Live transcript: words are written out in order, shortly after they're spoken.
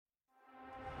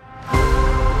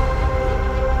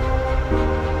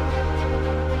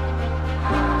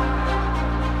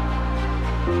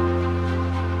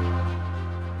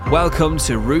Welcome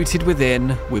to Rooted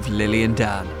Within with Lily and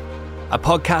Dan, a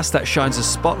podcast that shines a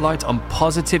spotlight on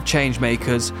positive change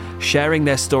makers sharing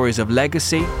their stories of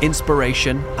legacy,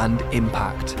 inspiration, and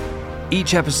impact.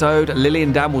 Each episode, Lily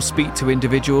and Dan will speak to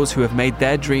individuals who have made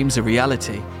their dreams a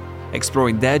reality,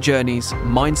 exploring their journeys,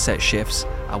 mindset shifts,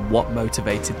 and what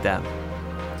motivated them.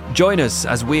 Join us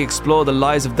as we explore the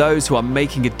lives of those who are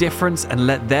making a difference and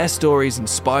let their stories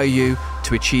inspire you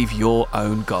to achieve your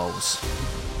own goals.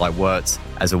 I worked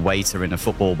as a waiter in a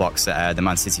football box at the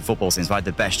Man City football team. So I had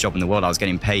the best job in the world. I was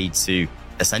getting paid to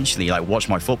essentially watch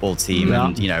my football team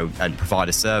and provide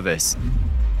a service.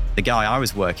 The guy I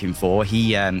was working for,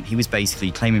 he was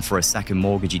basically claiming for a second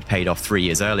mortgage he'd paid off 3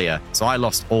 years earlier. So I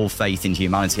lost all faith in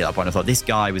humanity at that point. I thought this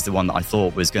guy was the one that I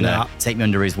thought was going to take me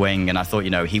under his wing. And I thought,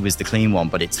 he was the clean one,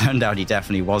 but it turned out he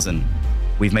definitely wasn't.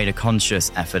 We've made a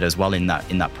conscious effort as well in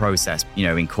that process,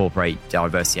 incorporate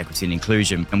diversity, equity and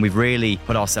inclusion. And we've really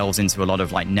put ourselves into a lot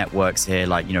of networks here,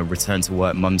 return to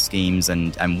work mum schemes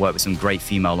and work with some great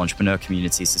female entrepreneur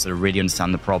communities to sort of really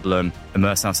understand the problem,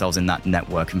 immerse ourselves in that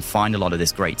network and find a lot of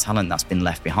this great talent that's been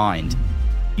left behind.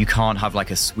 You can't have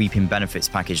a sweeping benefits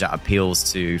package that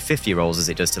appeals to 50-year-olds as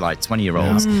it does to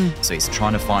 20-year-olds. So it's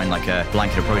trying to find a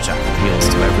blanket approach that appeals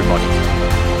to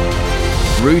everybody.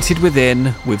 Rooted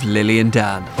Within with Lily and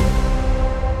Dan.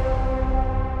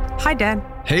 Hi, Dan.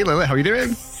 Hey, Lily, how are you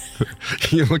doing?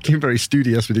 You're looking very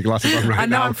studious with your glasses on right now. I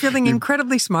know, I'm feeling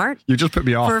incredibly smart. You just put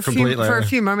me off completely. For a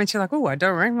few moments, you're like, oh, I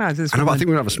don't recognize this I woman. think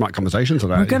we're going to have a smart conversation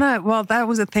today. Well, that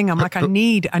was the thing. I'm like, I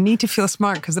need to feel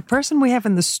smart because the person we have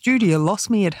in the studio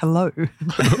lost me at hello.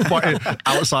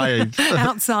 Outside.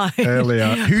 Earlier.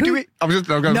 Who do we... I'm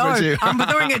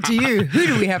throwing it to you. Who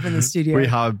do we have in the studio? We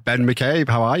have Ben McCabe.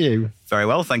 How are you? Very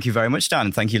well. Thank you very much,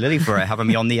 Dan. Thank you, Lily, for having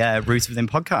me on the Rooted Within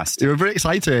podcast. You were very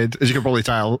excited, as you can probably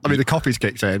tell. I mean, the coffee's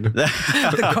kicked in.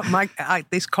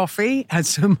 This coffee has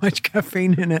so much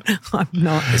caffeine in it.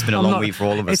 It's been a long week for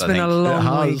all of us, It's been a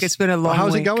long week. It's been a long week.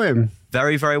 How's it going?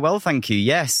 Very, very well, thank you.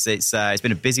 Yes, it's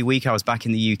been a busy week. I was back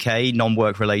in the UK,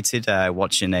 non-work related,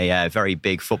 watching a very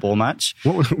big football match.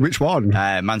 Which one?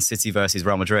 Man City versus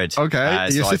Real Madrid. Okay,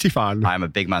 you're a City fan? I am a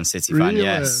big Man City fan,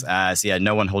 yes.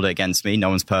 No one hold it against me. No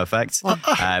one's perfect. But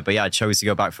I chose to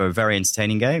go back for a very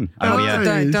entertaining game.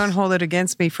 Don't hold it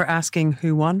against me for asking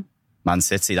who won. Man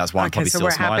City, that's why I'm probably still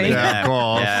smiling. Yeah, of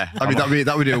course. Yeah. I mean,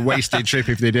 that would be a wasted trip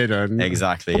if they didn't.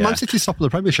 Exactly, Man City's top of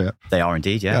the Premiership. They are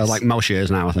indeed, yes. Yeah, most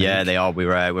years now, I think. Yeah, they are.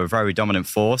 We're a very dominant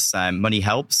force. Money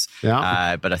helps.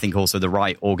 Yeah. But I think also the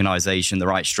right organisation, the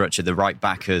right structure, the right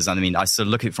backers. And I mean, I sort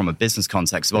of look at it from a business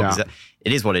context as well, because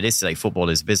it is what it is today. Football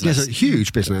is business. It's a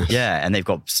huge business. Yeah, and they've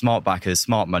got smart backers,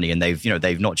 smart money, and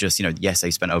they've not just, yes,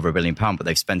 they've spent over £1 billion, but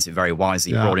they've spent it very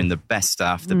wisely, brought in the best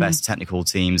staff, the best technical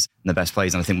teams, and the best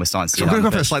players, and I think we're starting to see that. I'm going to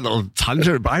go for a slight little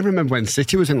tangent, but I remember when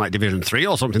City was in Division 3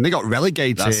 or something, they got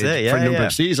relegated for a number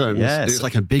of seasons. Yeah, it's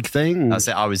a big thing. That's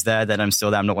it. I was there, then I'm still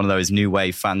there. I'm not one of those new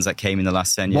wave fans that came in the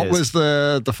last 10 years. What was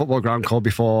the football ground called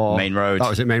before? Main Road. That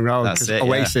was it, Main Road. That's it,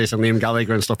 Oasis and Liam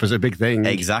Gallagher and stuff was a big thing.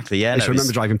 Exactly, yeah. I just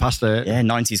remember driving past it. Yeah,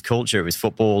 90s culture. It was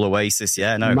football, Oasis,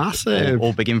 massive.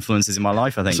 All big influences in my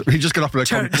life, I think. So we just got off on a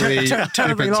complete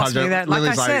totally lost me there. Like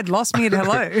I said, lost me at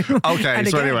hello. Okay,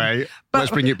 so anyway,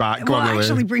 let's bring it back. Go on, Lily.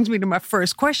 Actually brings me to my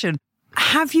first question.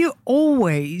 Have you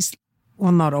always,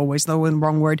 well, not always, though, in the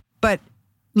wrong word, but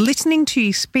listening to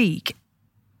you speak,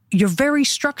 you're very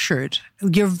structured.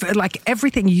 You're like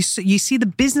everything. You see the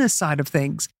business side of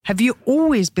things. Have you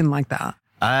always been like that?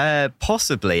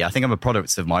 Possibly. I think I'm a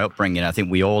product of my upbringing. I think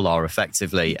we all are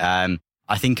effectively.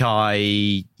 I think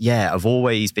I've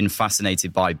always been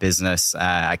fascinated by business.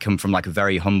 I come from a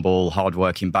very humble,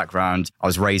 hardworking background. I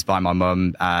was raised by my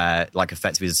mum,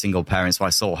 effectively as a single parent. So I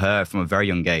saw her from a very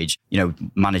young age,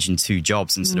 managing 2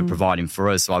 jobs and sort of providing for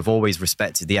us. So I've always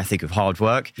respected the ethic of hard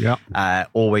work. Yeah.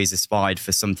 Always aspired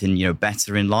for something,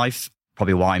 better in life.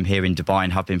 Probably why I'm here in Dubai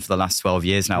and have been for the last 12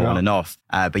 years now, on and off.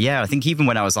 But I think even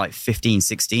when I was 15,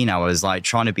 16, I was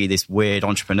trying to be this weird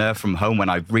entrepreneur from home when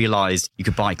I realized you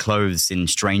could buy clothes in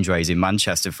strange ways in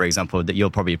Manchester, for example, that you'll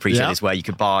probably appreciate this, where you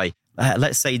could buy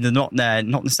let's say they're not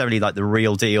necessarily the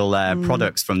real deal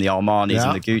products from the Armanis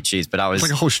and the Gucci's, but I was... It's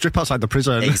like a whole strip outside the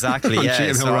prison. Exactly,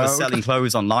 yeah. So I was selling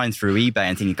clothes online through eBay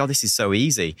and thinking, God, this is so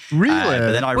easy. Really?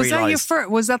 But then I realised...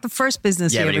 Was that the first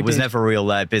business you ever did? Yeah, but it was never a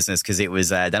real business because it was...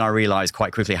 then I realised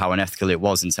quite quickly how unethical it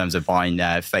was in terms of buying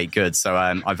fake goods. So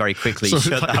I very quickly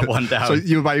shut that one down. So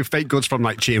you were buying fake goods from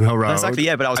Cheam Hill Road? Exactly,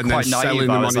 yeah, but I was quite naive. Selling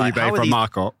them on eBay for a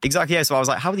markup? Exactly, yeah. So I was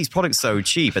like, how are these products so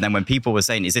cheap? And then when people were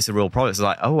saying, is this a real product? I was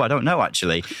like, oh, I don't don't know,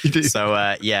 actually.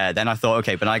 So, then I thought,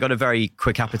 okay, but I got a very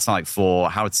quick appetite for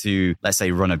how to, let's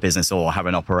say, run a business or have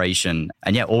an operation.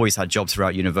 And always had jobs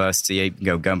throughout university.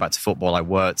 Going back to football, I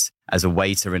worked as a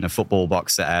waiter in a football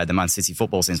box at the Man City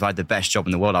football scene. So I had the best job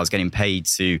in the world. I was getting paid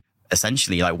to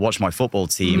essentially like watch my football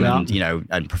team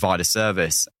and provide a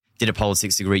service. Did a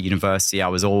politics degree at university. I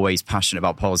was always passionate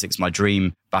about politics. My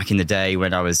dream back in the day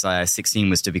when I was 16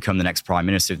 was to become the next Prime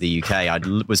Minister of the UK. I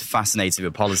was fascinated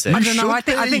with politics. I don't know. I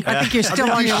think you're still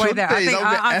on your way there.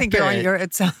 I think you're on your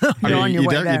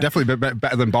way there. You're definitely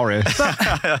better than Boris.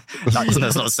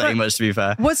 That's not saying much, to be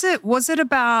fair. Was it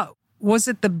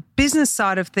the business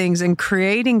side of things and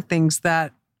creating things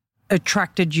that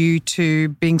attracted you to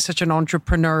being such an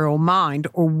entrepreneurial mind,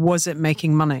 or was it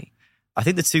making money? I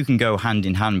think the two can go hand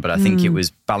in hand, but I think it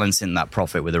was balancing that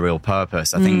profit with a real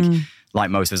purpose. I think,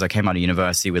 like most of us, I came out of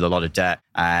university with a lot of debt,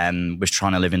 was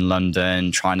trying to live in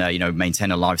London, trying to,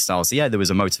 maintain a lifestyle. So there was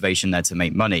a motivation there to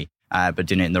make money. But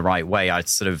doing it in the right way. I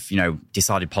sort of,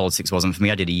 decided politics wasn't for me.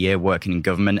 I did a year working in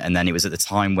government, and then it was at the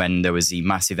time when there was the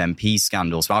massive MP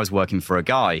scandal. So I was working for a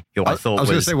guy who I thought was... I was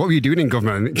going to say, what were you doing in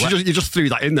government? You just threw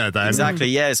that in there then. Exactly,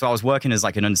 yeah. So I was working as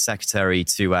like an undersecretary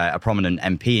to a prominent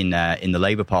MP in the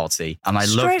Labour Party, and I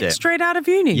loved it. Straight out of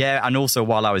uni? Yeah, and also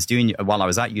while I was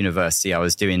at university, I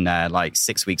was doing like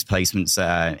 6 weeks placements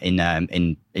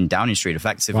in Downing Street,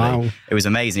 effectively. Wow. It was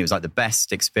amazing. It was like the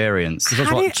best experience.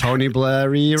 That's what Tony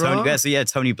Blair era?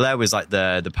 Tony Blair was like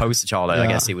the poster child. I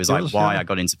guess it was like why I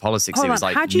got into politics. It was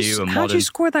like new and modern. How'd you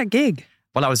score that gig?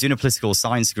 Well, I was doing a political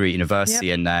science degree at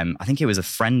university, and I think it was a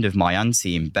friend of my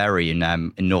auntie in Bury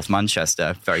in North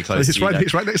Manchester, very close to you.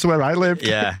 It's right next to where I lived.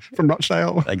 Yeah. From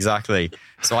Rochdale. Exactly.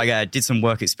 So I did some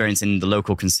work experience in the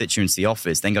local constituency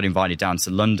office, then got invited down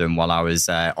to London while I was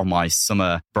on my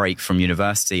summer break from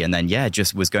university. And then,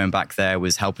 just was going back there,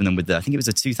 was helping them with I think it was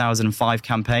a 2005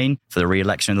 campaign for the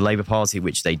re-election of the Labour Party,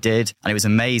 which they did. And it was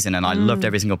amazing. And I loved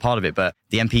every single part of it. But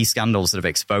the MP scandal sort of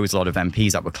exposed a lot of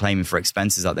MPs that were claiming for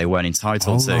expenses that they weren't entitled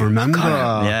to. I remember.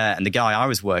 Yeah. And the guy I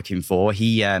was working for,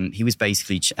 he was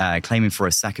basically claiming for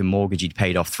a second mortgage he'd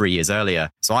paid off 3 years earlier.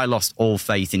 So I lost all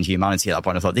faith in humanity at that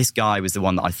point. I thought this guy was the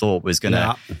one that I thought was going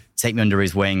to take me under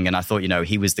his wing. And I thought,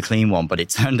 he was the clean one, but it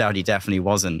turned out he definitely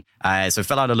wasn't. So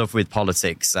fell out of love with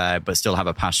politics, but still have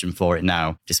a passion for it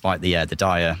now, despite the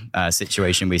dire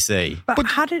situation we see. But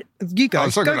how did you go?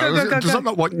 Go.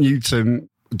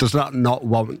 Does that not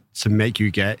want to make you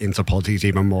get into politics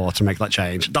even more to make that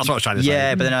change? That's what I was trying to say.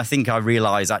 Yeah, but then I think I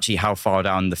realised actually how far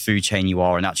down the food chain you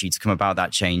are, and actually to come about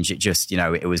that change, it just,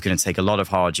 it was going to take a lot of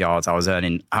hard yards. I was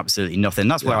earning absolutely nothing.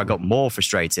 That's where I got more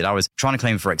frustrated. I was trying to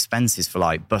claim for expenses for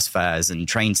like bus fares and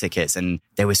train tickets, and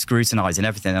they were scrutinising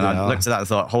everything. And I looked at that and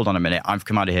thought, hold on a minute, I've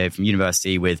come out of here from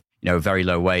university with very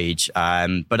low wage.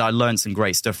 But I learned some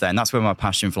great stuff there. And that's where my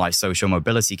passion for like social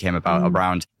mobility came about,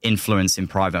 around influence in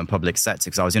private and public sector,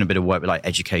 because I was doing a bit of work with like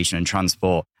education and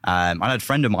transport. I had a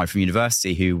friend of mine from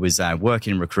university who was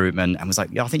working in recruitment and was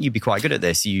like, I think you'd be quite good at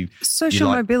this.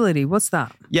 Social mobility, what's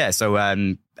that? Yeah, so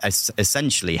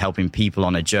essentially helping people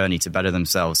on a journey to better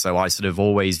themselves. So I sort of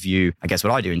always view, I guess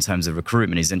what I do in terms of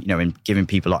recruitment is, in giving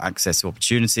people access to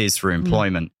opportunities through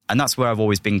employment. And that's where I've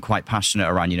always been quite passionate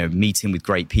around, meeting with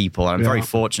great people. And I'm very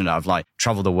fortunate. I've like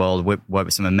traveled the world, worked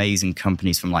with some amazing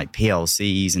companies from like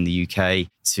PLCs in the UK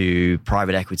to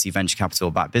private equity, venture capital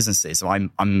backed businesses. So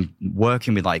I'm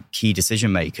working with like key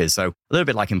decision makers. So a little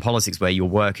bit like in politics where you're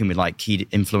working with like key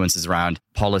influencers around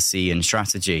policy and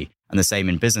strategy. And the same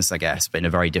in business, I guess, but in a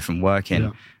very different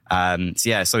working.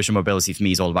 Social mobility for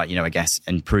me is all about, I guess,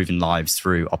 improving lives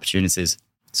through opportunities.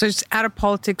 So it's out of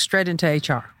politics straight into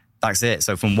HR. That's it.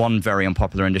 So from one very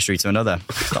unpopular industry to another.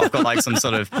 So I've got like some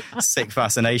sort of sick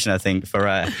fascination, I think, for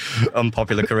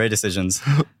unpopular career decisions.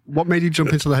 What made you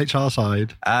jump into the HR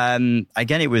side?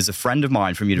 Again, it was a friend of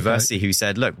mine from university who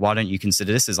said, look, why don't you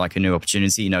consider this as like a new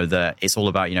opportunity? That it's all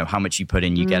about, how much you put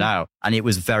in, you get out. And it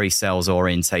was very sales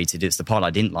orientated. It's the part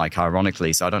I didn't like,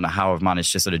 ironically. So I don't know how I've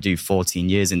managed to sort of do 14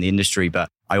 years in the industry, but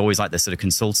I always like the sort of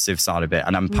consultative side of it.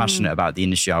 And I'm passionate about the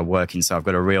industry I work in. So I've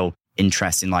got a real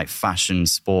interest in like fashion,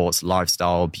 sports,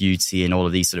 lifestyle, beauty, and all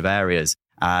of these sort of areas.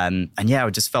 I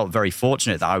just felt very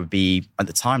fortunate that I would be, at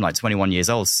the time, like 21 years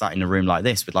old, sat in a room like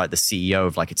this with like the CEO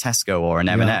of like a Tesco or an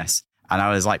M&S. And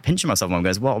I was like pinching myself and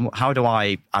going, how do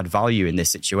I add value in this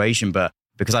situation? But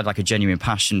because I had like a genuine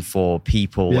passion for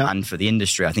people and for the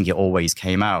industry, I think it always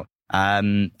came out.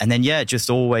 Just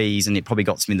always, and it probably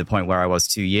got to me the point where I was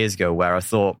 2 years ago, where I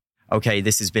thought, okay,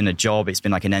 this has been a job. It's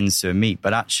been like an ends to a meet,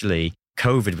 but actually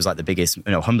COVID was like the biggest,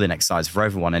 humbling exercise for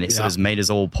everyone. And it sort of made us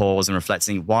all pause and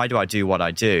reflecting, why do I do what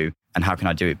I do? and how can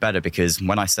I do it better? Because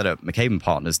when I set up McCabe &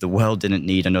 Partners, the world didn't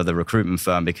need another recruitment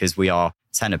firm because we are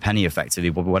 10 a penny effectively.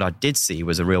 But what I did see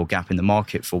was a real gap in the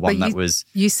market for one that was...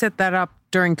 You set that up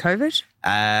during COVID?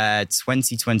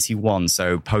 2021,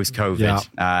 so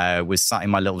post-COVID. Was sat in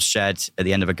my little shed at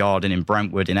the end of a garden in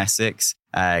Brentwood in Essex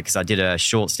because I did a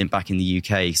short stint back in the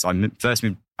UK. So I first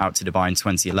moved out to Dubai in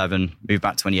 2011, moved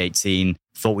back 2018,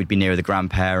 thought we'd be near the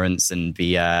grandparents and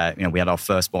be, we had our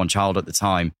firstborn child at the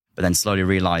time. But then slowly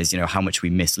realized, how much we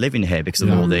miss living here because of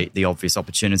all the obvious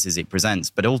opportunities it presents.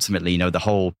 But ultimately, the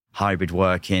whole hybrid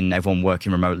working, everyone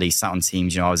working remotely, sat on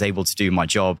teams, I was able to do my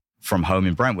job from home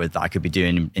in Brentwood that I could be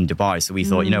doing in Dubai. So we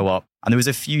thought, you know what? And there was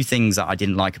a few things that I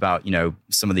didn't like about,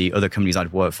 some of the other companies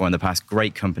I'd worked for in the past,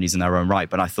 great companies in their own right.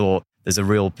 But I thought there's a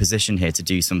real position here to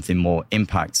do something more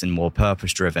impact and more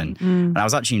purpose driven. And I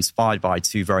was actually inspired by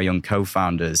two very young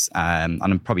co-founders. And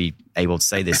I'm probably able to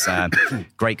say this,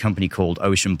 great company called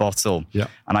Ocean Bottle. Yeah.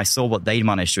 And I saw what they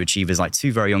managed to achieve as like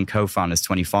two very young co-founders,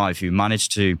 25, who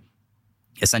managed to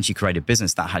essentially create a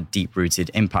business that had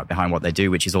deep-rooted impact behind what they do,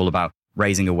 which is all about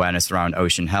raising awareness around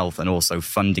ocean health and also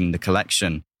funding the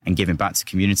collection and giving back to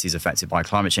communities affected by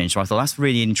climate change. So I thought that's a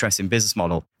really interesting business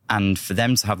model. And for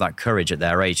them to have that courage at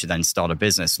their age to then start a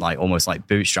business, like almost like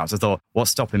bootstraps, I thought,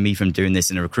 what's stopping me from doing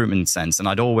this in a recruitment sense? And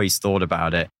I'd always thought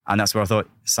about it. And that's where I thought,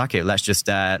 sack it, let's just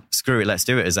screw it, let's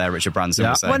do it, as Richard Branson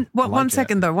would say. One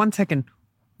second.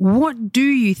 What do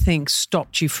you think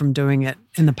stopped you from doing it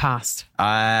in the past?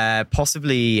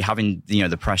 Possibly having,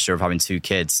 the pressure of having two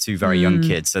very young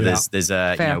kids. So there's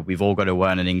we've all got to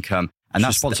earn an income. And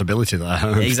that's responsibility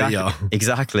there.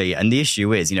 Exactly. And the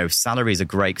issue is, salaries are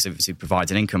great because it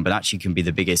provides an income, but actually can be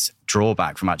the biggest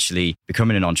drawback from actually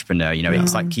becoming an entrepreneur.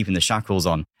 It's like keeping the shackles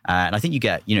on. And I think you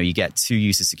get too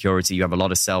used to security. You have a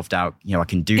lot of self-doubt. I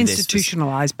can do this.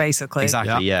 Institutionalized, basically.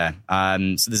 Exactly, yeah.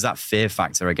 So there's that fear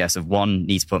factor, I guess, of one,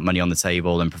 need to put money on the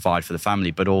table and provide for the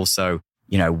family, but also,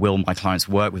 will my clients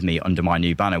work with me under my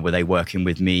new banner? Were they working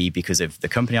with me because of the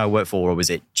company I work for, or was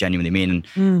it genuinely me?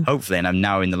 And hopefully, and I'm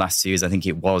now in the last 2 years, I think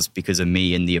it was because of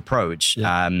me and the approach.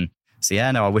 Yeah.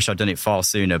 I wish I'd done it far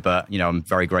sooner, but, I'm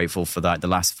very grateful for that. The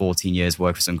last 14 years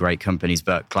worked for some great companies,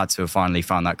 but glad to have finally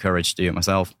found that courage to do it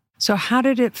myself. So how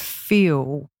did it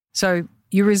feel? So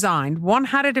you resigned. One,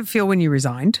 how did it feel when you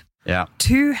resigned? Yeah.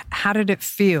 Two, how did it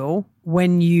feel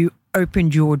when you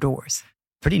opened your doors?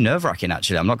 Pretty nerve-wracking,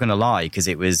 actually. I'm not going to lie, because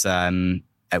it was at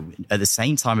the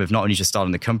same time of not only just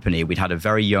starting the company, we'd had a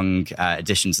very young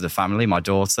addition to the family, my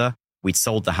daughter. We'd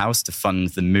sold the house to fund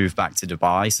the move back to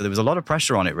Dubai. So there was a lot of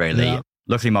pressure on it, really. Yeah.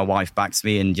 Luckily, my wife backed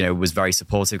me and, was very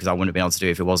supportive because I wouldn't have been able to do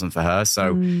it if it wasn't for her.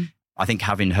 So I think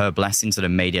having her blessing sort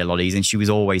of made it a lot easier. And she was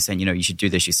always saying, you should do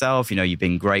this yourself. You've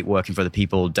been great working for other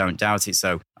people. Don't doubt it.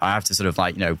 So I have to sort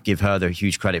of give her the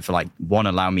huge credit for one,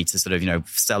 allow me to sort of,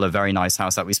 sell a very nice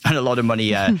house that we spent a lot of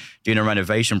money doing a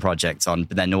renovation project on,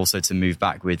 but then also to move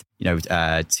back with,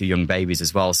 two young babies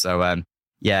as well. So,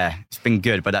 it's been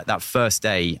good. But that first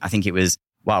day, I think it was,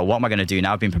 wow, what am I going to do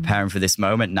now? I've been preparing for this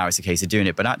moment. Now it's a case of doing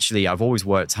it. But actually, I've always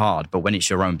worked hard. But when it's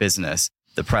your own business,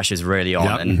 the pressure's really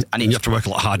on. And you have to work a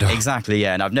lot harder. Exactly,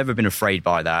 yeah. And I've never been afraid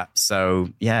by that. So,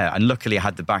 and luckily I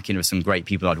had the backing of some great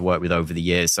people I'd worked with over the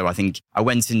years. So I think I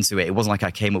went into it. It wasn't like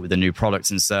I came up with a new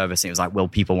product and service and it was like, well,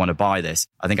 people want to buy this.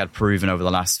 I think I'd proven over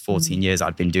the last 14 years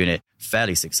I'd been doing it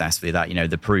fairly successfully that,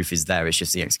 the proof is there. It's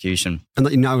just the execution. And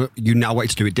that you now want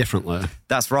to do it differently.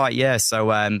 That's right, yeah.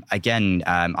 So again,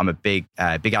 I'm a big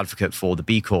advocate for the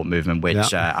B Corp movement,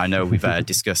 which I know we've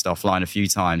discussed offline a few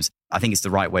times. I think it's the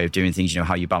right way of doing things,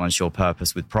 how you balance your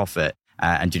purpose with profit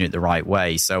and doing it the right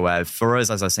way. So for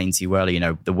us, as I was saying to you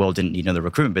earlier, the world didn't need another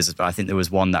recruitment business, but I think there was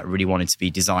one that really wanted to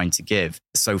be designed to give.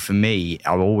 So for me,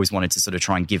 I always wanted to sort of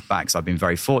try and give back. So I've been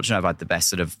very fortunate. I've had the best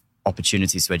sort of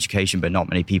opportunities to education, but not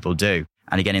many people do.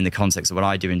 And again, in the context of what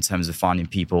I do in terms of finding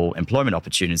people employment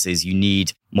opportunities, you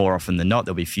need more often than not,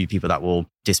 there'll be a few people that will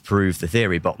disprove the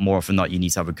theory, but more often than not, you need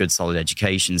to have a good, solid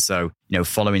education. So,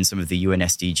 following some of the UN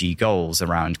SDG goals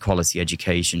around quality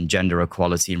education, gender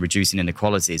equality, and reducing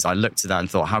inequalities, I looked at that and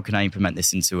thought, how can I implement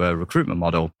this into a recruitment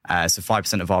model? So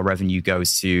 5% of our revenue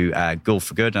goes to Gulf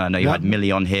for Good. And I know you had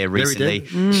Millie on here recently.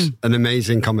 An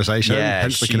amazing conversation. Yeah,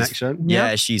 hence the connection.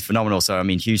 Yeah, she's phenomenal. So,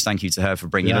 huge thank you to her for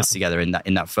bringing us together in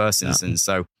that first instance.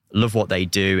 So love what they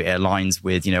do. It aligns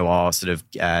with, our sort of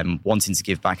wanting to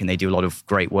give back. And they do a lot of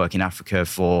great work in Africa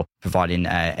for providing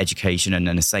education and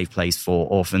a safe place for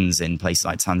orphans in places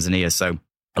like Tanzania. So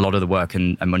a lot of the work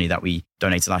and money that we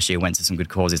donated last year went to some good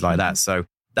causes like that. So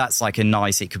that's like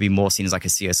it could be more seen as like a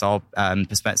CSR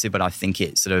perspective, but I think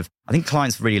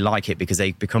clients really like it because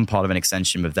they become part of an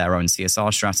extension of their own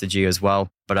CSR strategy as well.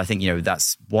 But I think,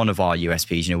 that's one of our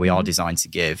USPs, we are designed to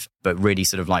give, but really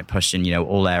sort of like pushing,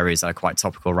 all areas that are quite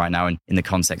topical right now and in the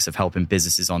context of helping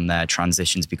businesses on their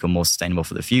transitions become more sustainable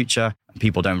for the future.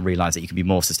 People don't realize that you can be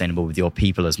more sustainable with your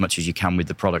people as much as you can with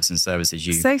the products and services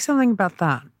you... Say something about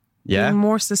that. Yeah. Being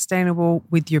more sustainable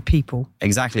with your people.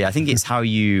 Exactly. I think it's how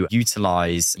you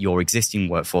utilize your existing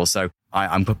workforce. So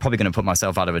I'm probably going to put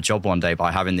myself out of a job one day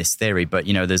by having this theory, but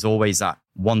there's always that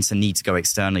want and need to go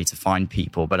externally to find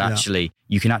people, but actually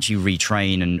you can actually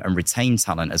retrain and retain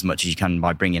talent as much as you can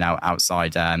by bringing out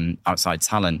outside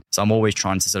talent. So I'm always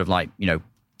trying to sort of like,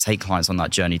 take clients on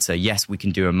that journey to, yes, we can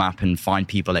do a map and find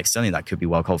people externally that could be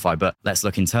well qualified, but let's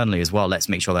look internally as well. Let's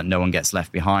make sure that no one gets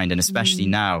left behind. And especially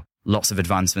now, lots of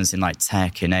advancements in like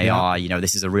tech and AI.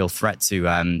 This is a real threat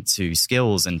to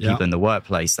skills and people in the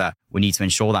workplace that we need to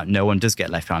ensure that no one does get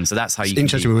left behind. So that's how you. It's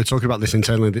interesting. We were talking about this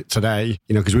internally today.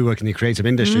 Because we work in the creative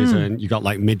industries, and you got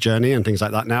like Midjourney and things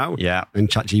like that now. Yeah. And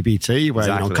ChatGPT, where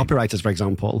copywriters, for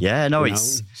example. Yeah. No,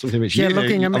 it's something which I'm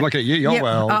looking at you. Your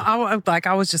world.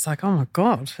 I was just like, oh my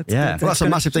god. That's a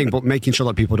massive thing. But making sure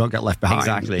that people don't get left behind.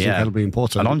 Exactly. Is incredibly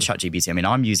important. And on ChatGPT,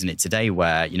 I'm using it today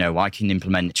where I can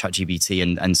implement ChatGPT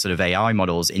and sort of AI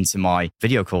models into my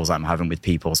video calls I'm having with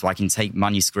people. So I can take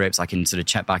manuscripts, I can sort of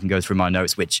check back and go through my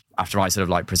notes, which after I sort of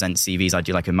like present CVs, I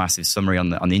do like a massive summary on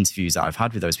the interviews that I've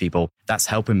had with those people. That's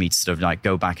helping me to sort of like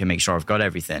go back and make sure I've got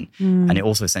everything. And it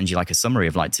also sends you like a summary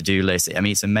of like to-do lists.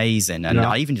 It's amazing. And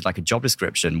I even did like a job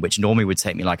description, which normally would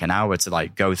take me like an hour to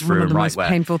like go through and write. One of the most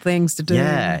painful things to do.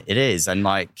 Yeah, it is. And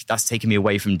like that's taken me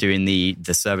away from doing the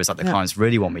service that the clients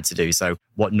really want me to do. So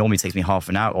what normally takes me half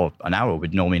an hour or an hour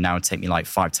would normally now take me like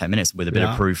 5-10 minutes with a bit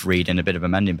of proofread and a bit of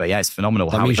amending. But it's phenomenal.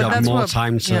 That means you have more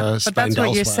time to spend. But that's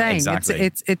what you're saying.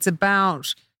 Exactly.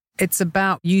 It's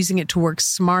about using it to work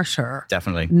smarter.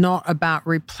 Definitely. Not about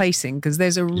replacing, because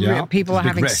there's people are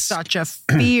having such a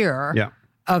fear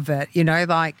of it.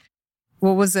 Like,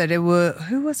 what was it?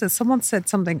 Who was it? Someone said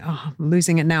something. Oh, I'm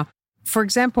losing it now. For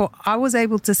example, I was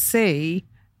able to see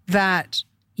that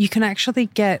you can actually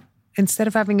get, instead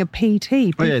of having a PT,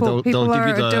 people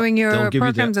are doing your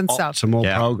programs and stuff.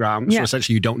 Optimal programs. So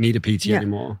essentially you don't need a PT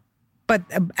anymore. But,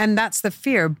 and that's the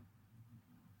fear.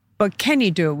 But can you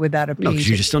do it without a PT? No, because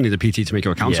you just still need a PT to make you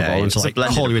accountable and to like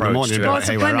call you in the morning and be like,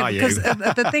 hey, where are you? Because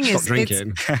the thing is,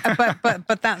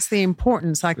 but that's the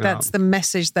importance. Like that's the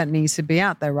message that needs to be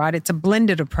out there, right? It's a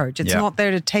blended approach. It's not there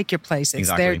to take your place.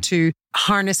 It's there to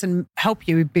harness and help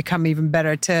you become even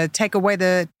better, to take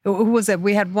away who was it?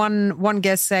 We had one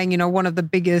guest saying, one of the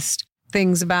biggest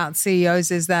things about CEOs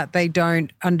is that they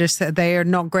don't understand, they are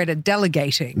not great at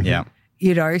delegating. Yeah.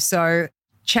 So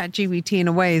ChatGPT in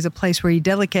a way is a place where you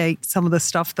delegate some of the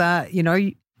stuff that, you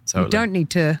don't need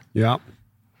to. Yeah.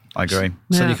 I agree.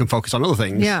 So you can focus on other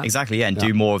things. Yeah. Exactly. Yeah. And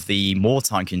do more of the more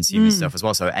time consuming stuff as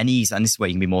well. So and this is where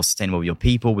you can be more sustainable with your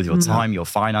people, with your time, your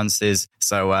finances.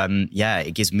 So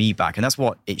it gives me back. And that's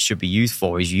what it should be used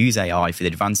for, is use AI for the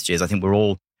advantages. I think we're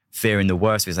all fearing the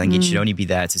worst, because I think it should only be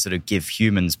there to sort of give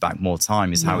humans back more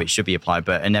time is how it should be applied.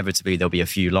 But inevitably there'll be a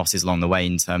few losses along the way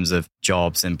in terms of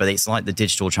jobs. But it's like the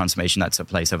digital transformation that took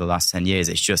place over the last 10 years.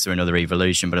 It's just another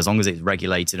evolution. But as long as it's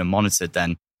regulated and monitored,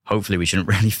 then hopefully we shouldn't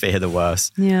really fear the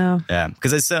worst. Yeah. Yeah.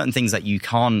 Because there's certain things that you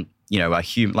can't, a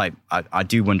human, like I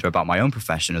do wonder about my own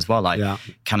profession as well. Like,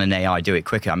 can an AI do it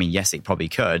quicker? Yes, it probably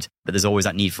could, but there's always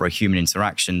that need for a human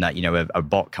interaction that, a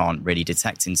bot can't really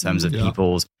detect in terms of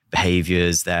people's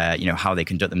behaviors, their, how they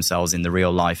conduct themselves in the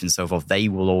real life and so forth. They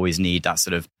will always need that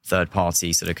sort of third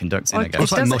party sort of conducting.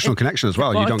 It's like emotional connection as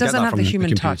well. You don't get that from the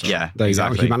human touch. Yeah, there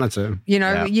exactly. Humanity.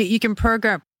 You can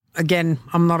program. Again,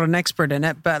 I'm not an expert in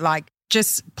it, but like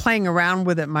just playing around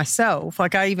with it myself.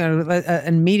 Like I even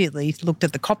immediately looked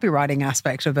at the copywriting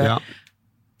aspect of it. Yeah.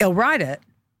 It'll write it,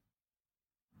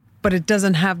 but it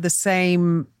doesn't have the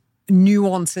same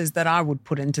nuances that I would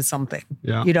put into something.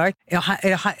 Yeah.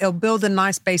 It'll build a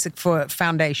nice basic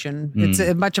foundation.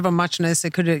 It's much of a muchness.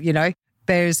 It could,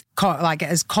 there's like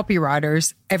as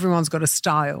copywriters, everyone's got a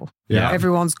style. Yeah.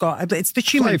 Everyone's got, it's the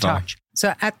human touch.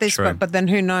 So at this, but then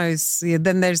who knows?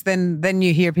 Then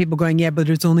you hear people going, but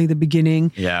it's only the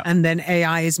beginning. Yeah. And then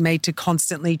AI is made to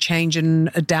constantly change and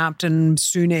adapt, and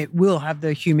soon it will have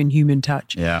the human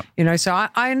touch. Yeah. So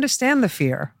I understand the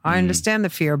fear.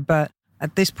 But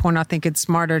at this point, I think it's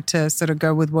smarter to sort of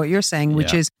go with what you're saying,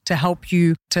 which is to help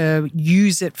you to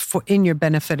use it in your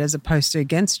benefit as opposed to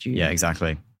against you. Yeah,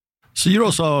 exactly. So you're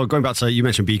also, going back to, you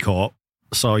mentioned B Corp.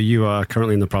 So you are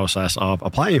currently in the process of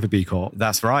applying for B Corp.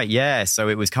 That's right, yeah. So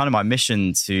it was kind of my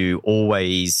mission to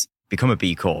always become a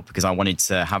B Corp because I wanted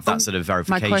to have that sort of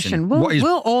verification. My question,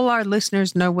 will all our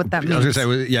listeners know what that means? I was going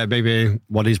to say, maybe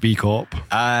what is B Corp?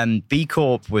 B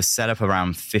Corp was set up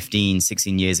around 15,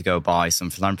 16 years ago by some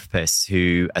philanthropists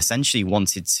who essentially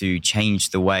wanted to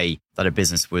change the way that a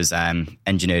business was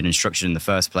engineered and structured in the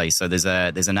first place. So there's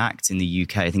an act in the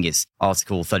UK, I think it's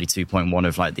Article 32.1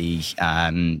 of like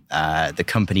the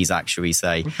Companies Act, shall we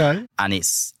say. Okay. And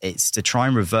it's to try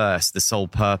and reverse the sole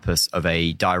purpose of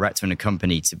a director in a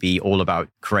company to be all about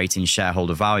creating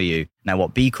shareholder value. Now,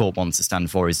 what B Corp wants to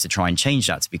stand for is to try and change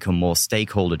that to become more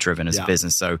stakeholder driven as a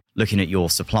business. So looking at your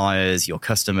suppliers, your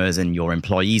customers and your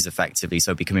employees effectively.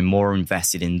 So becoming more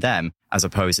invested in them as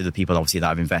opposed to the people obviously that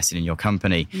have invested in your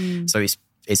company. So it's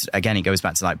again, it goes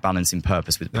back to like balancing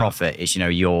purpose with profit. It's,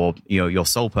 your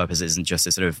sole purpose isn't just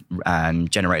to sort of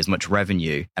generate as much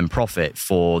revenue and profit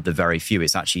for the very few.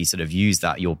 It's actually sort of use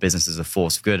that your business as a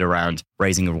force of good around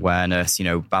raising awareness,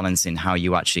 balancing how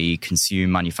you actually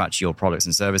consume, manufacture your products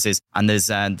and services. And there's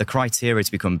the criteria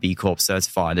to become B Corp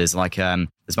certified is like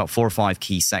there's about 4 or 5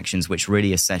 key sections which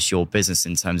really assess your business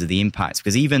in terms of the impact,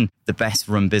 because even the best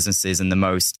run businesses and the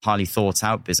most highly thought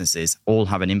out businesses all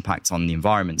have an impact on the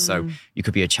environment. So you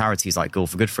could be a charities like Goal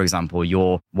for Good, for example,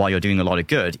 while you're doing a lot of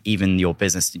good, even your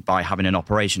business by having an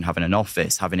operation, having an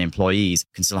office, having employees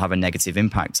can still have a negative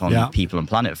impact on people and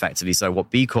planet effectively. So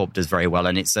what B Corp does very well,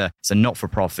 and it's a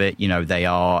not-for-profit, they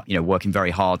are, working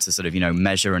very hard to sort of,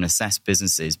 measure and assess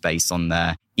businesses based on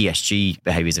their ESG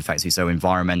behaviors effectively, so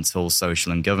environmental,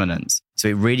 social and governance. So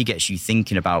it really gets you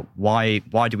thinking about why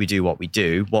do we do what we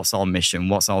do? What's our mission?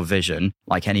 What's our vision?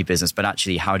 Like any business, but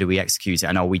actually how do we execute it?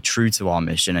 And are we true to our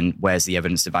mission? And where's the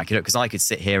evidence to back it up? Because I could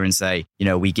sit here and say,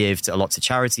 we give a lot to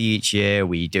charity each year.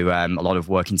 We do a lot of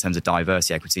work in terms of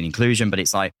diversity, equity and inclusion, but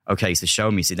it's like, okay, so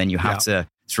show me. So then you have to,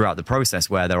 throughout the process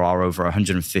where there are over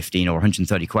 115 or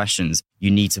 130 questions, you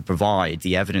need to provide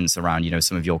the evidence around,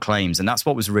 some of your claims. And that's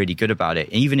what was really good about it.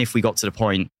 Even if we got to the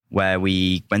point where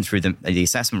we went through the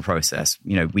assessment process,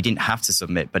 we didn't have to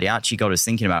submit, but it actually got us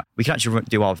thinking about, we can actually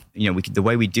do our, the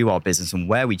way we do our business and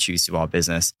where we choose to do our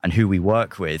business and who we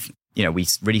work with, we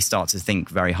really start to think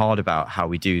very hard about how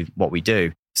we do what we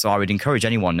do. So I would encourage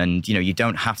anyone, and you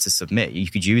don't have to submit. You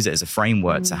could use it as a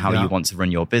framework to how you want to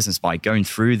run your business by going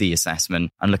through the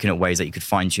assessment and looking at ways that you could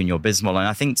fine tune your business model. And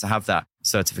I think to have that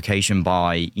certification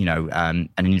by an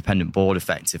independent board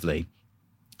effectively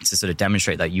to sort of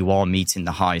demonstrate that you are meeting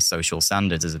the high social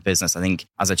standards as a business. I think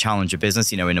as a challenger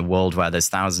business, in a world where there's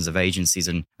thousands of agencies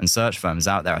and search firms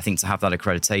out there, I think to have that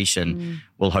accreditation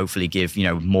will hopefully give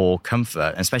more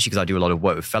comfort, especially because I do a lot of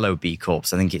work with fellow B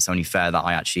Corps. I think it's only fair that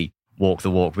I actually walk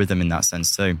the walk with them in that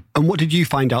sense too. And what did you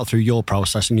find out through your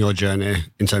process and your journey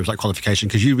in terms of like qualification?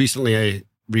 Because you recently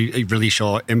released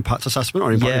your impact assessment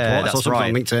or impact report. That's right.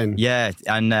 On LinkedIn. Yeah,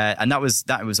 and that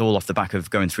was all off the back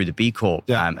of going through the B Corp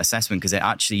assessment, because it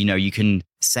actually, you can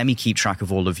keep track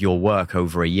of all of your work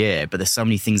over a year, but there's so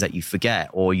many things that you forget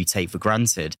or you take for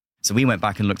granted. So we went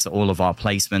back and looked at all of our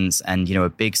placements, and a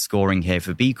big scoring here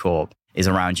for B Corp is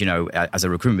around, as a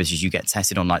recruitment business, you get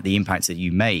tested on like the impact that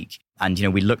you make. And,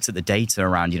 we looked at the data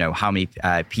around, how many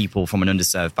people from an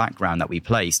underserved background that we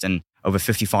placed. And over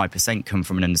 55% come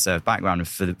from an underserved background. And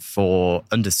for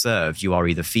underserved, you are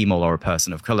either female or a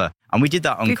person of color. And we did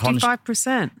that unconsciously.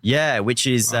 55%? Yeah, which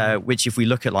is, which if we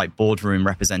look at like boardroom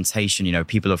representation,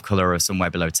 people of color are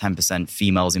somewhere below 10%,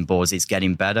 females in boards, it's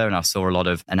getting better. And I saw a lot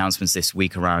of announcements this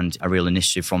week around a real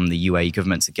initiative from the UAE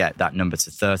government to get that number to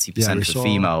 30% for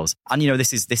females. And,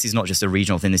 this is not just a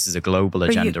regional thing, this is a global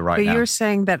agenda right now. But you're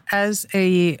saying that as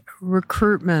a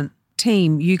recruitment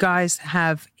team, you guys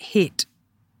have hit,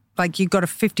 like you got a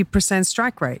 50%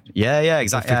 strike rate. Yeah,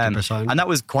 exactly. 50%. And that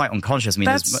was quite unconscious. I mean,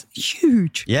 that's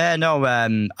huge. Yeah, no.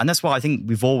 And that's why I think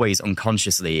we've always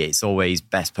unconsciously, it's always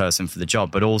best person for the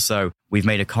job, but also we've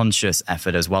made a conscious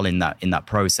effort as well in that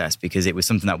process, because it was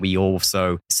something that we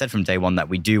also said from day one that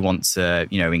we do want to,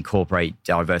 incorporate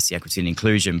diversity, equity and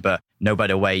inclusion, but no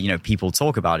better way, people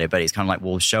talk about it, but it's kind of like,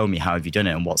 well, show me how have you done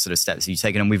it and what sort of steps have you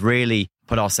taken? And we've really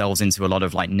put ourselves into a lot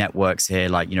of like networks here,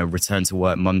 like, return to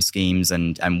work mum schemes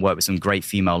and work with some great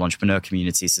female entrepreneur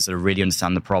communities to sort of really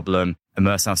understand the problem,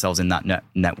 immerse ourselves in that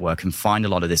network and find a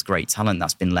lot of this great talent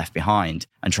that's been left behind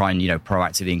and try and,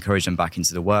 proactively encourage them back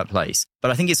into the workplace.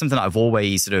 But I think it's something that I've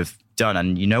always sort of done.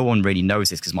 And no one really knows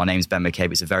this because my name's Ben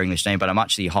McCabe. It's a very English name, but I'm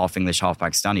actually half English, half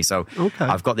Pakistani. So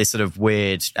I've got this sort of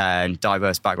weird and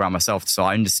diverse background myself. So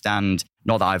I understand,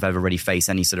 not that I've ever really faced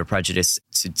any sort of prejudice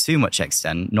to too much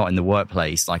extent, not in the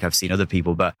workplace like I've seen other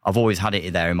people, but I've always had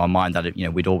it there in my mind that,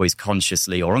 we'd always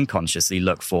consciously or unconsciously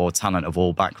look for talent of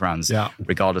all backgrounds,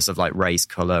 regardless of like race,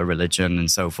 color, religion,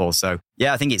 and so forth. So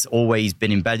yeah, I think it's always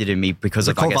been embedded in me because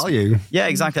of, core value. Yeah,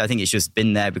 exactly. I think it's just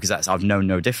been there because I've known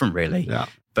no different really. Yeah.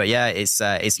 But yeah,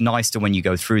 it's nice to, when you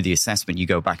go through the assessment, you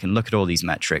go back and look at all these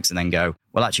metrics and then go,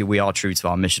 well, actually, we are true to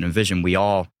our mission and vision. We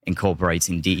are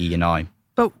incorporating DE&I.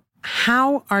 But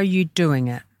how are you doing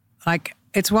it? Like,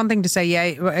 it's one thing to say,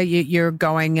 yeah, you're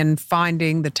going and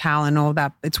finding the talent, all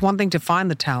that. It's one thing to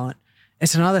find the talent.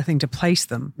 It's another thing to place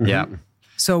them. Yeah.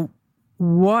 So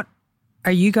what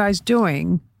are you guys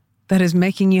doing that is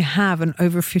making you have an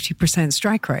over 50%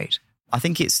 strike rate? I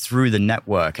think it's through the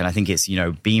network, and I think it's,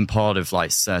 being part of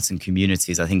like certain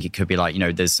communities. I think it could be like,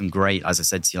 there's some great, as I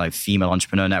said to you, like female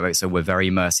entrepreneur networks. So we're very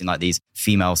immersed in like these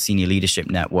female senior leadership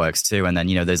networks too. And then,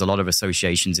 there's a lot of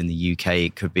associations in the UK.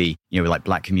 It could be, like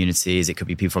Black communities. It could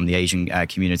be people from the Asian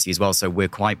community as well. So we're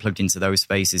quite plugged into those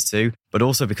spaces too. But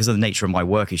also because of the nature of my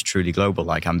work is truly global.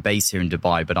 Like I'm based here in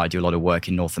Dubai, but I do a lot of work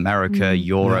in North America,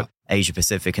 Europe, Asia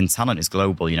Pacific, and talent is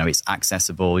global. It's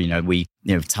accessible.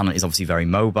 Talent is obviously very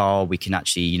mobile. We can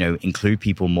actually, include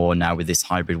people more now with this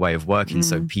hybrid way of working.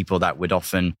 So people that would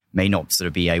often may not sort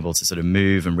of be able to sort of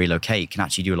move and relocate can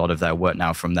actually do a lot of their work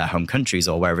now from their home countries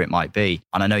or wherever it might be.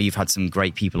 And I know you've had some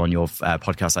great people on your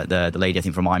podcast, like the lady, I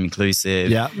think, from I'm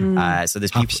Inclusive. Yeah. So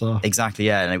there's people. Exactly.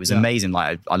 Yeah. And it was amazing.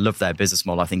 Like I love their business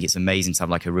model. I think it's amazing to have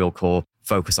like a real core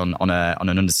focus on an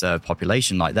underserved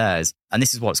population like theirs. And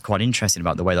this is what's quite interesting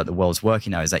about the way that the world's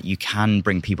working now, is that you can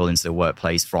bring people into the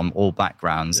workplace from all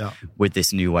backgrounds with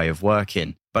this new way of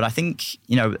working. But I think,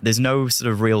 there's no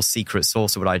sort of real secret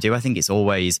sauce of what I do. I think it's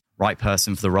always right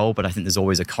person for the role, but I think there's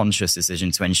always a conscious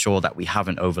decision to ensure that we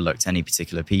haven't overlooked any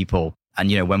particular people. And,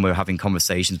 when we're having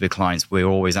conversations with clients, we're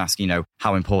always asking,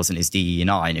 how important is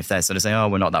DE&I? And if they're sort of saying, oh,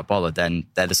 we're not that bothered, then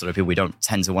they're the sort of people we don't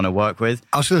tend to want to work with.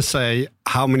 I was going to say,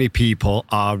 how many people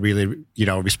are really,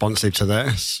 responsive to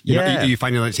this? Are you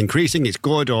finding that it's increasing, it's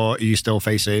good, or are you still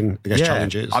facing,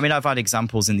 challenges? I mean, I've had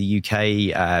examples in the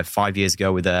UK 5 years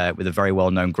ago with a very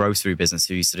well-known grocery business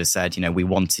who sort of said, we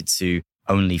wanted to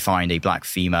only find a Black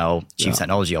female chief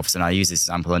technology officer. And I use this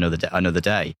example another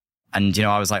day. And,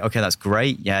 I was like, okay, that's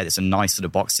great. Yeah, it's a nice sort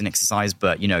of boxing exercise.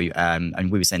 But,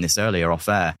 and we were saying this earlier off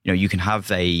air, you can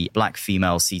have a Black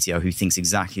female CTO who thinks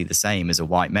exactly the same as a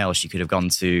white male. She could have gone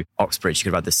to Oxford. She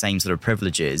could have had the same sort of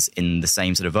privileges in the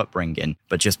same sort of upbringing,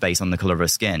 but just based on the color of her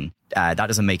skin. That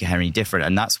doesn't make her any different.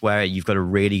 And that's where you've got to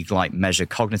really measure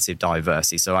cognitive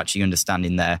diversity. So actually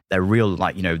understanding their real,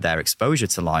 their exposure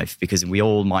to life, because we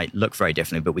all might look very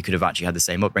differently, but we could have actually had the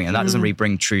same upbringing. And that doesn't really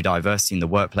bring true diversity in the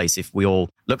workplace if we all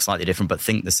look slightly different, but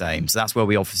think the same. So that's where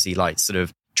we obviously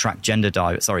track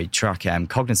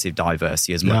cognitive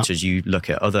diversity as much as you look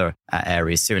at other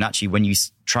areas too. And actually, when you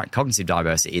track cognitive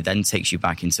diversity, it then takes you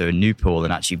back into a new pool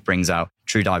and actually brings out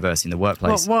true diversity in the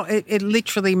workplace. Well, it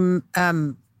literally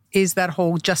is that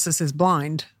whole justice is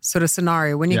blind sort of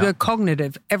scenario. When you go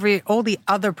cognitive, all the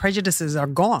other prejudices are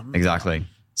gone. Exactly.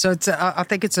 So I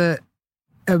think it's a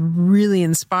really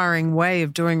inspiring way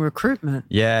of doing recruitment.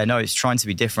 Yeah, no, it's trying to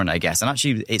be different, I guess. And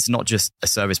actually, it's not just a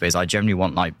service base. I generally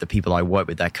want the people I work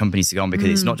with, their companies to go on, because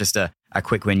it's not just a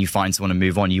quick win. You find someone to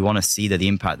move on. You want to see the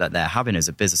impact that they're having as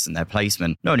a business and their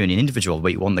placement, not only an individual,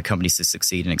 but you want the companies to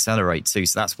succeed and accelerate too.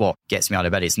 So that's what gets me out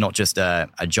of bed. It's not just a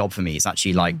job for me. It's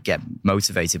actually get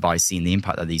motivated by seeing the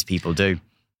impact that these people do.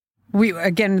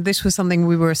 This was something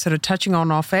we were sort of touching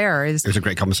on off air. It was a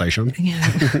great conversation. Yeah.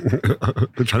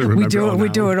 I'm trying to remember we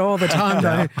do it all the time,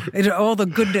 though. All the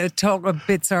good talk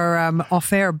bits are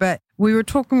off air. But we were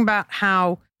talking about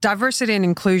how diversity and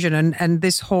inclusion and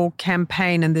this whole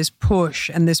campaign and this push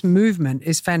and this movement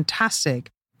is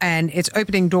fantastic. And it's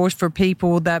opening doors for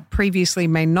people that previously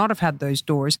may not have had those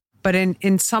doors. But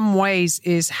in some ways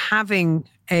is having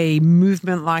a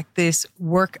movement like this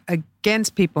work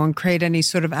against people and create any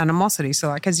sort of animosity.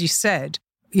 So as you said,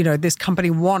 this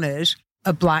company wanted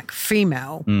a Black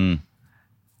female.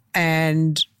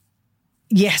 And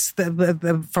yes,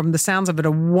 from the sounds of it,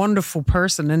 a wonderful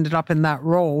person ended up in that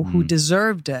role who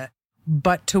deserved it.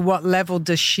 But to what level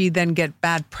does she then get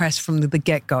bad press from the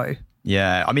get-go?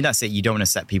 Yeah, I mean, that's it. You don't want to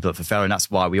set people up for failure. And that's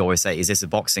why we always say, is this a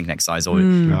boxing exercise? Or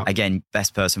again,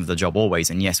 best person for the job always.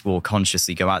 And yes, we'll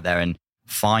consciously go out there and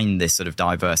find this sort of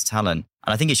diverse talent.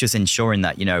 And I think it's just ensuring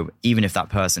that, even if that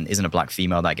person isn't a black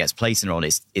female that gets placed in a role,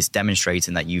 it's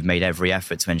demonstrating that you've made every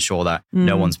effort to ensure that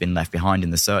no one's been left behind in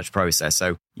the search process.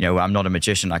 So, I'm not a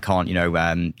magician. I can't,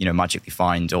 magically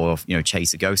find or,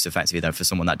 chase a ghost effectively for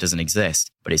someone that doesn't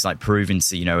exist. But it's like proving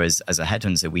to, as a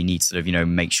headhunter, we need to sort of,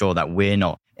 make sure that we're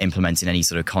not implementing any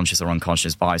sort of conscious or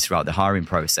unconscious bias throughout the hiring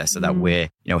process so that we're,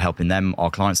 helping them,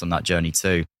 our clients on that journey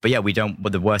too. But yeah,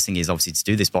 but the worst thing is obviously to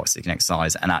do this box ticking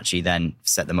exercise and actually then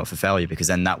set them up for failure, because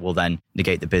then that will then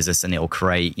negate the business and it'll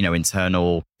create,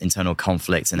 internal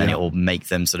conflicts, and then it will make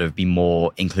them sort of be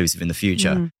more inclusive in the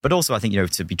future. But also I think,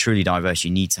 to be truly diverse,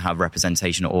 you need to have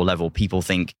representation at all level. People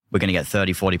think we're going to get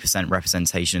 30, 40%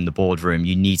 representation in the boardroom.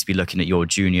 You need to be looking at your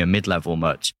junior mid-level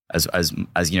much as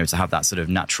to have that sort of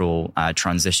natural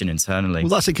transition internally. Well,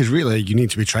 that's it, because really you need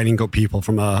to be training up people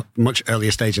from a much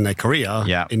earlier stage in their career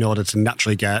in order to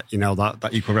naturally get, that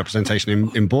equal representation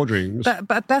in boardrooms.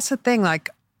 But that's the thing, like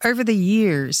over the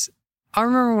years, I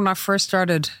remember when I first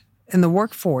started in the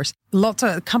workforce, lots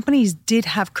of companies did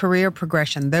have career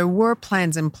progression. There were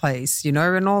plans in place, and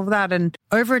all of that. And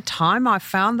over time, I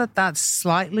found that that's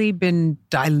slightly been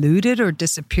diluted or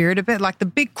disappeared a bit. Like the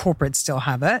big corporates still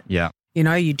have it. Yeah.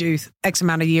 You do X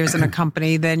amount of years in a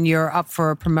company, then you're up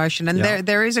for a promotion. And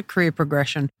there is a career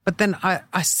progression. But then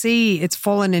I see it's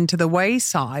fallen into the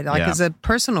wayside. Like as a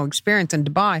personal experience in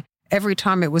Dubai, every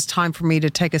time it was time for me to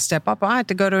take a step up, I had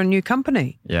to go to a new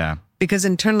company. Yeah. Because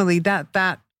internally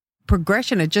that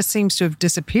progression, it just seems to have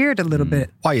disappeared a little bit.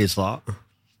 Why is that?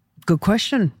 Good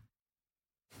question.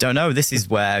 Don't know. This is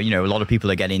where, a lot of people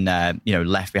are getting,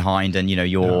 left behind, and,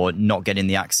 you're not getting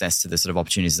the access to the sort of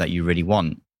opportunities that you really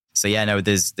want. So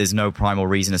there's no primal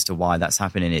reason as to why that's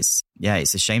happening. It's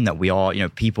a shame that we are,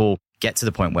 people get to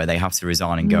the point where they have to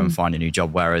resign and go and find a new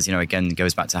job. Whereas, again, it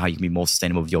goes back to how you can be more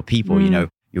sustainable with your people.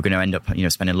 You're going to end up,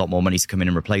 spending a lot more money to come in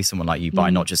and replace someone like you by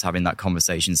not just having that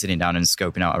conversation, sitting down and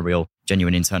scoping out a real,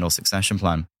 genuine internal succession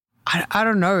plan. I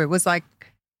don't know. It was like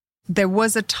there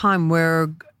was a time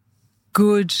where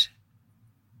good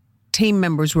team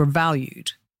members were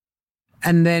valued,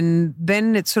 and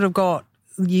then it sort of got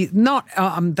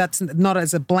that's not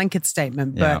as a blanket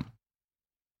statement, but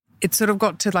it sort of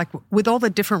got to like with all the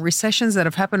different recessions that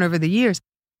have happened over the years,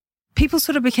 people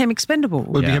sort of became expendable.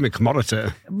 Well, it became a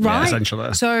commodity, right?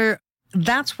 Essentially. So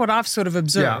that's what I've sort of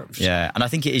observed. Yeah, and I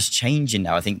think it is changing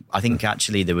now. I think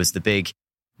actually there was the big,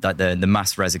 like the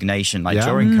mass resignation,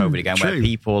 during COVID again, where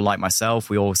people like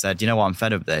myself, we all said, I'm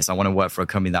fed up with this. I want to work for a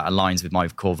company that aligns with my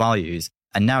core values.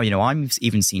 And now, I'm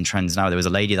even seeing trends now. There was a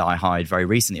lady that I hired very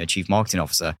recently, a chief marketing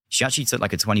officer. She actually took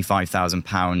like a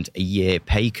 £25,000 a year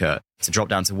pay cut to drop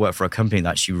down to work for a company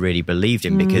that she really believed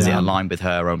in because it aligned with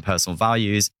her own personal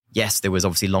values. Yes, there was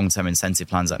obviously long-term incentive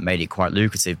plans that made it quite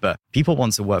lucrative, but people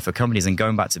want to work for companies. And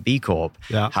going back to B Corp,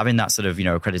 having that sort of,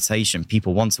 accreditation,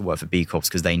 people want to work for B Corps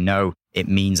because they know it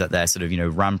means that they're sort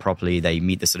of, ran properly. They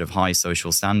meet the sort of high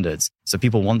social standards. So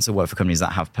people want to work for companies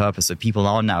that have purpose. So people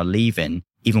are now leaving,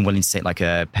 even willing to take like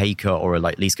a pay cut or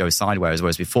at least go sideways.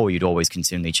 Whereas before you'd always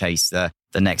continually chase the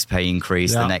next pay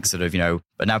increase, the next sort of,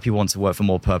 but now people want to work for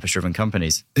more purpose-driven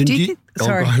companies.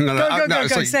 Sorry. Go.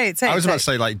 Say it. I was about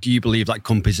to say, do you believe that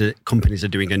companies are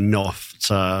doing enough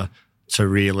to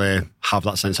really have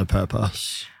that sense of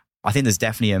purpose? I think there's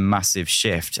definitely a massive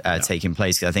shift taking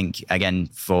place. Because I think, again,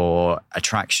 for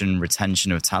attraction,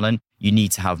 retention of talent, you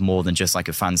need to have more than just like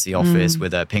a fancy office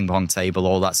with a ping pong table,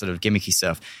 all that sort of gimmicky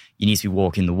stuff. You need to be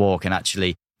walking the walk. And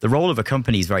actually, the role of a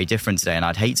company is very different today. And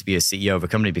I'd hate to be a CEO of a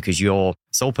company because your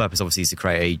sole purpose obviously is to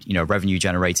create a revenue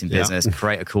generating business,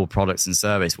 create a cool products and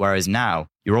service. Whereas now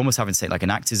you're almost having to take like an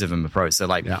activism approach. So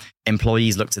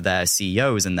employees look to their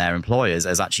CEOs and their employers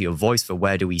as actually a voice for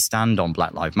where do we stand on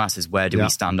Black Lives Matter? Where do we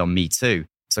stand on Me Too?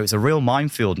 So it's a real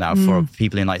minefield now for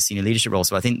people in like senior leadership roles.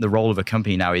 So I think the role of a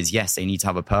company now is, yes, they need to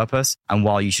have a purpose. And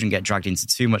while you shouldn't get dragged into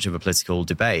too much of a political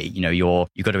debate,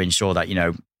 you've got to ensure that,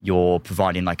 you're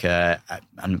providing like a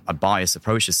biased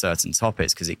approach to certain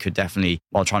topics, because it could definitely,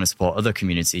 while trying to support other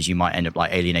communities, you might end up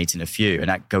like alienating a few. And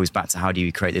that goes back to how do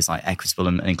you create this like equitable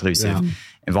and inclusive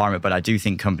environment. But I do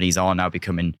think companies are now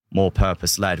becoming more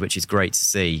purpose-led, which is great to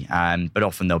see. But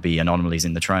often there'll be anomalies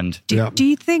in the trend. Do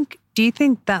you think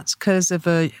that's because of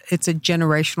it's a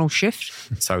generational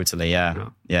shift? Totally,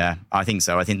 yeah. I think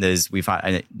so. I think we've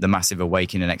had the massive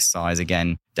awakening exercise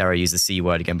again. Dare I use the C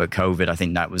word again? But COVID, I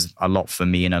think that was a lot for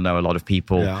me, and I know a lot of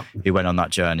people who went on that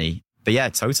journey. But yeah,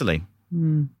 totally.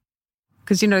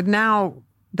 Because now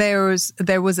there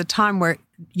was a time where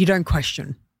you don't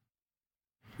question.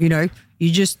 You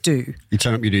just do. You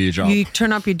turn up, you do your job. You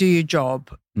turn up, you do your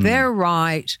job. They're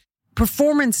right.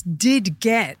 Performance did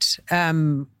get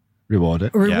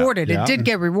rewarded. It did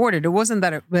get rewarded. It wasn't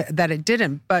that it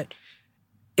didn't, but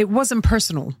it wasn't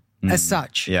personal as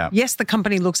such. Yeah. Yes, the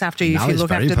company looks after you Now if you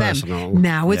look after personal. them.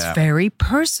 Now it's very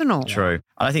personal. True.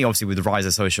 And I think obviously with the rise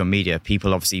of social media,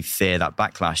 people obviously fear that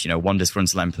backlash. You know, one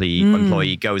disgruntled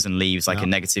employee goes and leaves like a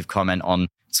negative comment on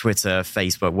Twitter,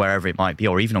 Facebook, wherever it might be,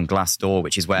 or even on Glassdoor,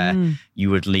 which is where you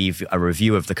would leave a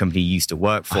review of the company you used to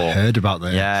work for. I heard about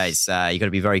that. Yeah, it's you got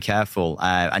to be very careful.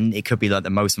 And it could be like the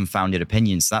most unfounded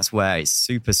opinions. So that's where it's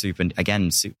super,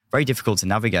 very difficult to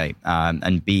navigate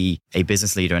and be a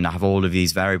business leader and have all of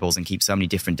these variables and keep so many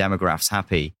different demographics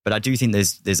happy. But I do think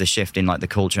there's a shift in like the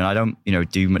culture, and I don't,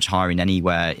 do much hiring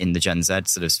anywhere in the Gen Z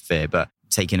sort of sphere, but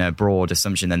taking a broad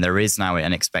assumption, then there is now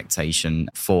an expectation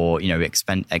for,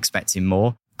 expecting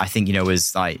more. I think,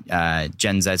 as like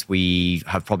Gen Zs, we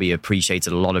have probably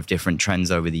appreciated a lot of different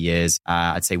trends over the years.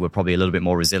 I'd say we're probably a little bit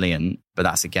more resilient, but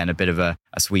that's, again, a bit of a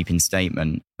sweeping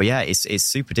statement. But yeah, it's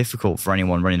super difficult for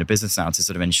anyone running a business now to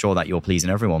sort of ensure that you're pleasing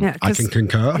everyone. Yeah, I can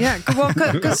concur. Yeah, well,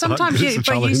 because sometimes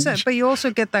but you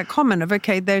also get that comment of,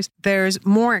 okay, there's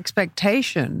more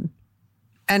expectation.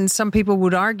 And some people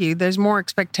would argue there's more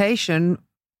expectation,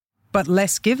 but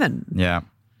less given. Yeah.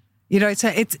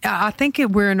 I think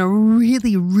we're in a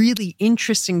really, really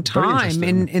interesting time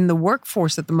in the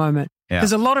workforce at the moment.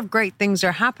 Because a lot of great things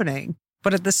are happening.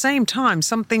 But at the same time,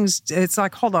 some things, it's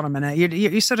like, hold on a minute,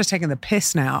 you're sort of taking the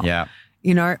piss now. Yeah.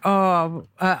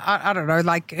 I don't know,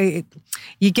 like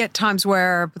you get times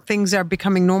where things are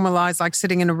becoming normalized, like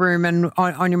sitting in a room and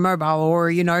on your mobile,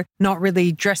 or, not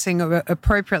really dressing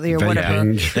appropriately or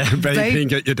whatever.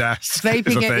 Vaping at your desk.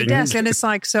 Vaping at your desk. And it's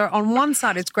like, so on one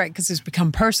side, it's great because it's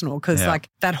become personal, because like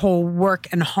that whole work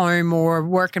and home or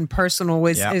work and personal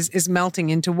is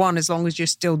melting into one, as long as you're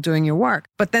still doing your work.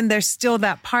 But then there's still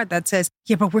that part that says,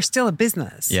 yeah, but we're still a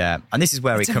business. Yeah. And this is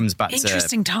where it comes back to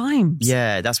interesting times.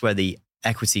 Yeah. That's where the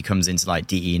equity comes into like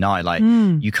DE&I. Like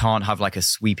you can't have like a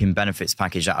sweeping benefits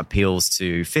package that appeals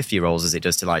to 50-year-olds as it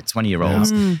does to like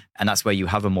 20-year-olds. And that's where you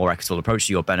have a more equitable approach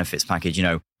to your benefits package.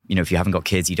 If you haven't got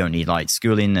kids, you don't need like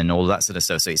schooling and all that sort of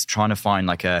stuff. So it's trying to find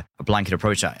like a blanket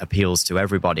approach that appeals to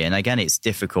everybody. And again, it's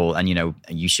difficult. And,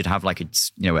 you should have like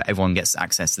everyone gets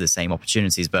access to the same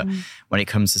opportunities. But when it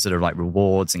comes to sort of like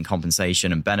rewards and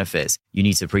compensation and benefits, you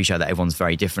need to appreciate that everyone's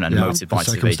very different and motivated by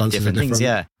different things.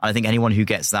 Yeah. And I think anyone who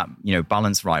gets that,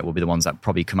 balance right will be the ones that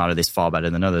probably come out of this far better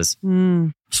than others.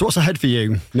 So what's ahead for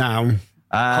you now?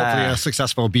 Hopefully a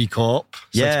successful B Corp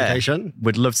certification.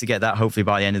 Would love to get that hopefully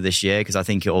by the end of this year, because I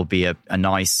think it will be a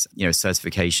nice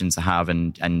certification to have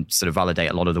and sort of validate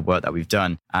a lot of the work that we've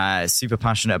done. Super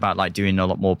passionate about like doing a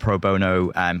lot more pro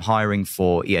bono hiring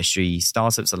for ESG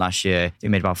startups. So last year we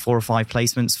made about 4 or 5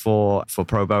 placements for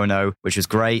pro bono, which was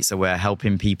great. So we're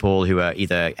helping people who are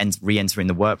either re-entering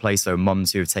the workplace, so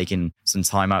mums who have taken some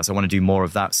time out. So I want to do more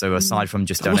of that. So aside from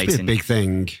just donating, must be a big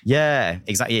thing. Yeah,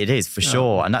 exactly. It is for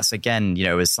sure. And that's, again,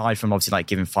 aside from obviously like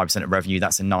giving 5% of revenue,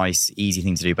 that's a nice, easy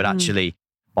thing to do. But actually,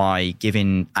 by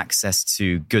giving access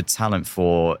to good talent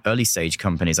for early stage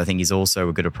companies, I think is also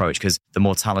a good approach, because the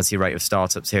mortality rate of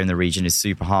startups here in the region is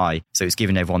super high. So it's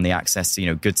giving everyone the access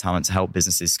to, good talent to help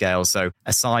businesses scale. So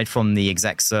aside from the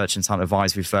exec search and talent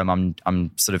advisory firm,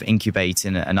 I'm sort of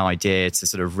incubating an idea to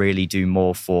sort of really do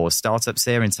more for startups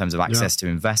here in terms of access to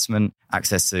investment,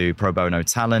 access to pro bono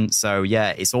talent. So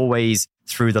yeah, it's always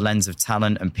through the lens of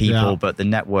talent and people, but the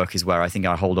network is where I think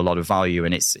I hold a lot of value,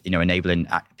 and it's, enabling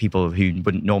people who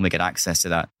wouldn't normally get access to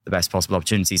that, the best possible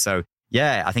opportunity. So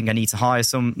yeah, I think I need to hire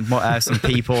some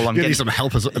people. I'm getting some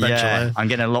helpers eventually. Yeah, I'm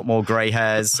getting a lot more grey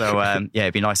hairs. So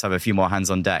it'd be nice to have a few more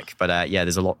hands on deck. But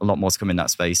there's a lot more to come in that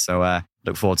space. So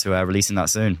look forward to releasing that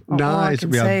soon. Nice.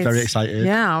 We are very excited.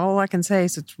 Yeah, all I can say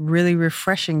is it's really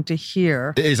refreshing to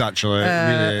hear. It is actually. It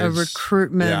really is. A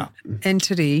recruitment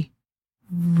entity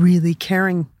really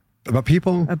caring about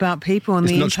people. And it's the impact.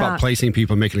 It's not just about placing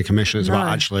people, making a commission. It's about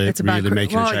actually really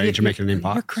making a change and making an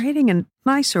impact. You're creating a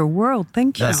nicer world.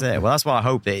 Thank you. That's it. Well, that's why I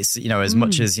hope that it's, as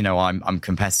much as, I'm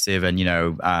competitive and,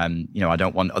 I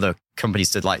don't want other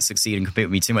companies to like succeed and compete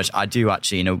with me too much. I do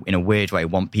actually, in a weird way,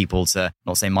 want people to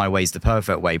not say my way is the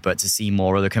perfect way, but to see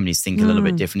more other companies think a little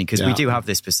bit differently, because we do have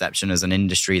this perception as an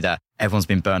industry that everyone's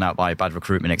been burnt out by a bad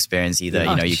recruitment experience. Either,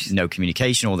 no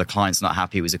communication, or the client's not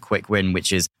happy. It was a quick win,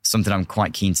 which is something I'm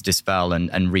quite keen to dispel and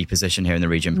reposition here in the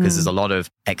region, because there's a lot of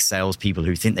ex-sales people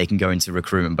who think they can go into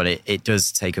recruitment, but it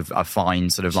does take a fine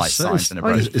sort of like science and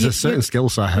approach. It's a certain skill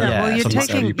set. Well, you're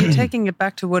taking it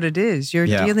back to what it is. You're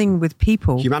dealing with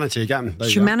people. Humanity again.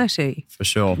 Humanity. For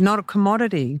sure. Not a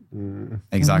commodity.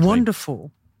 Exactly.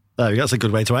 Wonderful. That's a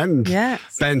good way to end.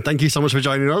 Yes. Ben, thank you so much for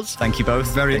joining us. Thank you both.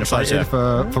 Very excited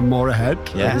for more ahead.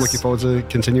 Yes. Looking forward to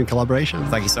continuing collaboration.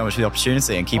 Thank you so much for the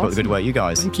opportunity and keep up the good work, you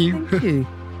guys. Thank you. Thank you.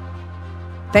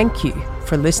 Thank you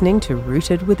for listening to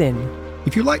Rooted Within.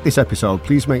 If you like this episode,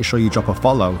 please make sure you drop a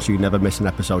follow so you never miss an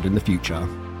episode in the future.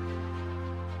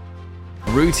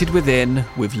 Rooted Within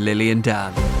with Lily and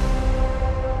Dan.